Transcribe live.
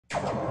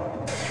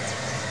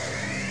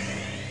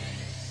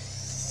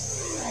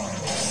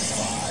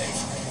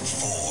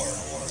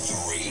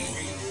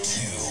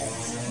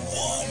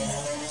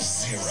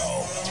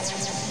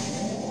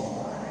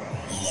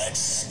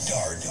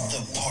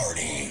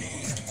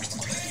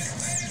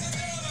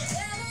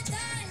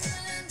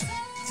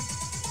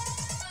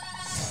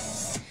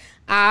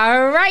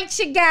All right,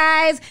 you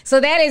guys.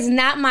 So that is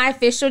not my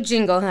official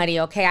jingle, honey,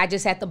 okay? I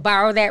just had to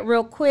borrow that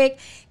real quick.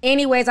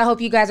 Anyways, I hope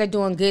you guys are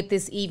doing good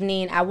this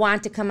evening. I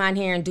want to come on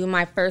here and do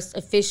my first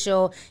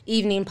official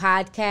evening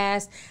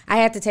podcast. I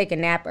had to take a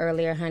nap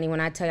earlier, honey. When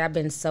I tell you I've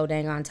been so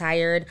dang on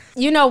tired.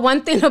 You know,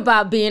 one thing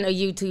about being a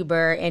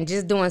YouTuber and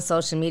just doing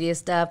social media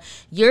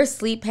stuff, your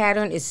sleep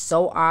pattern is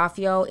so off,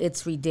 yo.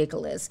 It's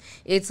ridiculous.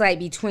 It's like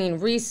between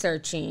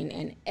researching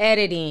and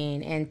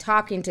editing and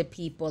talking to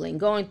people and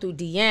going through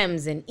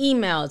DMs and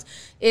emails,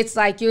 it's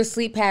like your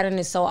sleep pattern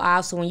is so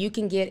off. So when you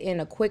can get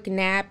in a quick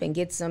nap and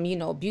get some,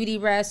 beauty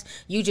rest,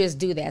 you just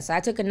do that. So I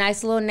took a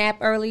nice little nap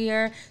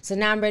earlier. So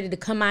now I'm ready to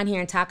come on here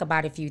and talk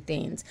about a few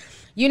things.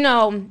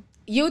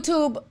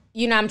 YouTube,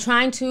 I'm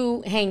trying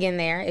to hang in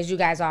there, as you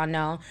guys all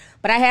know,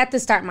 but I had to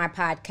start my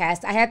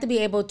podcast. I had to be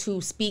able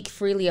to speak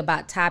freely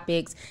about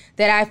topics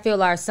that I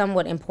feel are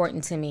somewhat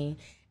important to me.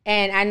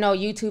 And I know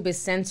YouTube is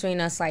censoring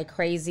us like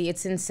crazy.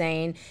 It's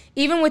insane.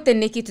 Even with the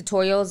Nikki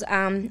Tutorials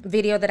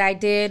video that I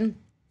did,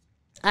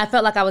 I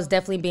felt like I was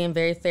definitely being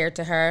very fair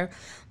to her.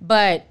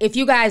 But if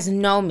you guys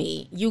know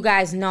me, you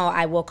guys know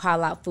I will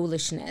call out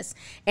foolishness.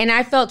 And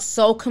I felt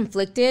so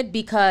conflicted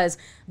because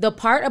the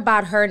part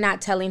about her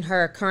not telling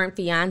her current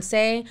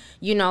fiance,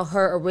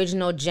 her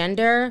original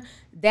gender,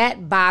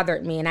 that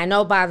bothered me. And I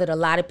know it bothered a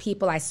lot of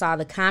people. I saw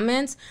the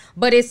comments.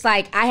 But it's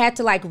like I had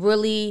to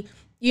really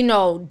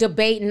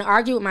debate and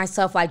argue with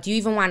myself, like, do you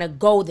even want to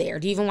go there?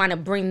 Do you even want to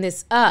bring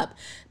this up?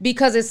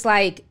 Because it's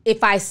like,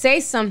 if I say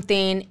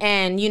something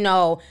and,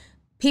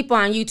 people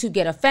on YouTube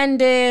get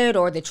offended,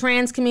 or the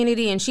trans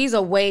community, and she's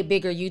a way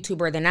bigger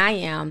YouTuber than I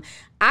am,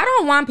 I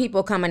don't want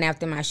people coming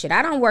after my shit.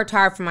 I don't work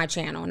hard for my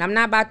channel, and I'm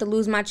not about to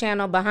lose my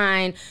channel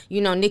behind,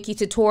 Nikki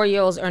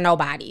Tutorials or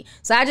nobody.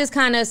 So I just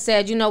kind of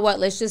said, you know what,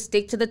 let's just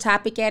stick to the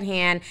topic at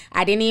hand.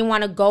 I didn't even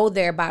want to go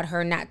there about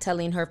her not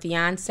telling her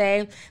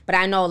fiance, but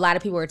I know a lot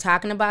of people were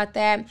talking about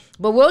that.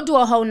 But we'll do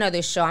a whole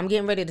nother show. I'm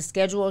getting ready to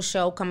schedule a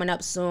show coming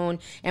up soon,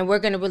 and we're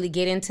going to really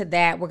get into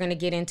that. We're going to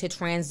get into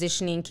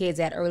transitioning kids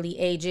at early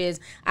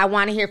ages. I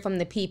want to hear from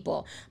the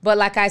people. But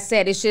like I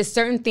said, it's just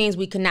certain things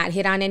we cannot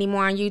hit on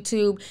anymore on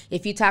YouTube.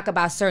 If you talk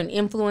about certain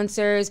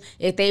influencers,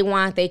 if they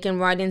want, they can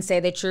run and say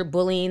that you're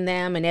bullying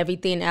them and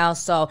everything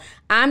else. So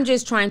I'm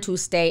just trying to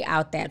stay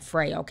out that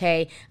fray,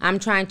 okay? I'm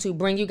trying to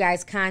bring you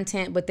guys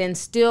content, but then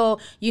still,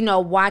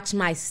 watch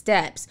my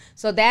steps.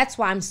 So that's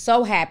why I'm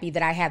so happy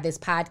that I have this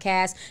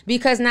podcast,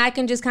 because now I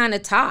can just kind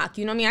of talk.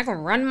 You know what I mean? I can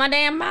run my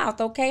damn mouth,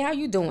 okay? How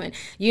you doing?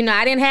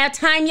 I didn't have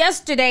time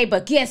yesterday,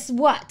 but guess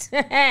what?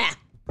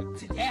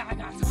 Today I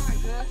got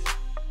time, Gus.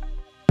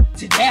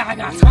 Today I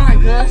got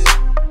time, Gus.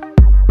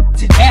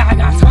 Today I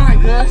got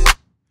time, Gus.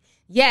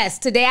 Yes,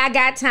 today I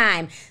got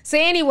time. So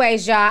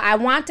anyways, y'all, I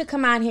want to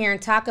come on here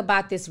and talk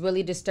about this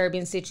really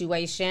disturbing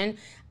situation.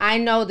 I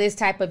know this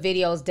type of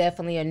video is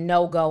definitely a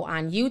no-go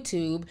on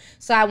YouTube,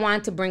 so I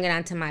want to bring it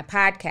onto my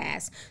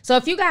podcast. So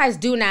if you guys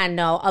do not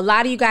know, a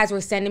lot of you guys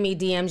were sending me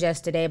DMs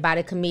yesterday about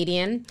a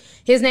comedian.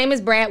 His name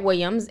is Brad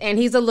Williams, and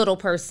he's a little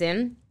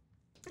person.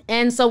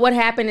 And so what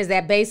happened is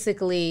that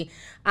basically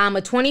a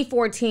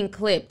 2014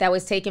 clip that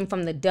was taken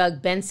from the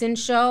Doug Benson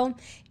show,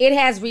 it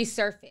has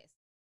resurfaced.